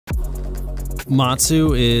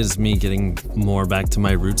Matsu is me getting more back to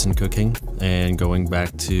my roots in cooking and going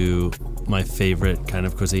back to my favorite kind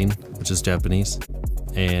of cuisine, which is Japanese,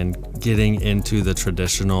 and getting into the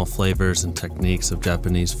traditional flavors and techniques of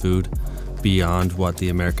Japanese food beyond what the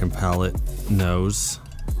American palate knows,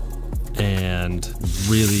 and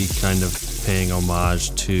really kind of paying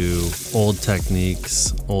homage to old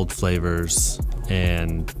techniques, old flavors,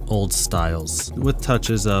 and old styles with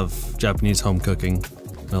touches of Japanese home cooking.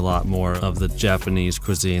 A lot more of the Japanese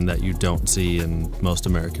cuisine that you don't see in most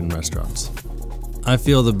American restaurants. I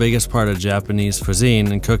feel the biggest part of Japanese cuisine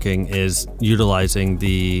and cooking is utilizing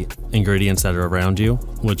the ingredients that are around you,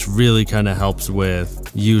 which really kind of helps with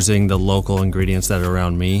using the local ingredients that are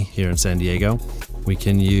around me here in San Diego. We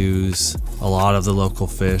can use a lot of the local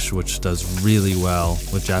fish, which does really well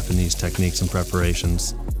with Japanese techniques and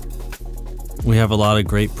preparations. We have a lot of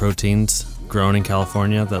great proteins grown in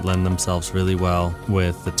California that lend themselves really well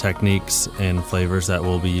with the techniques and flavors that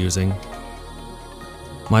we'll be using.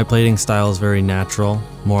 My plating style is very natural,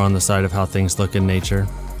 more on the side of how things look in nature.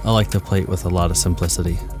 I like to plate with a lot of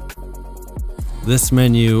simplicity. This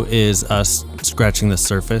menu is us scratching the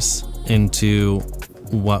surface into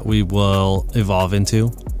what we will evolve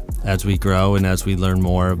into as we grow and as we learn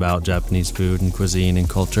more about Japanese food and cuisine and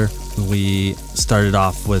culture. We started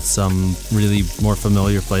off with some really more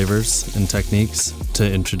familiar flavors and techniques to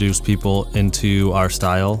introduce people into our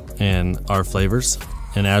style and our flavors.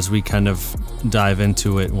 And as we kind of dive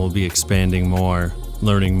into it, we'll be expanding more,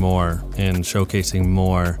 learning more, and showcasing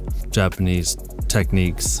more Japanese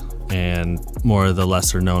techniques and more of the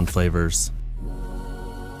lesser known flavors.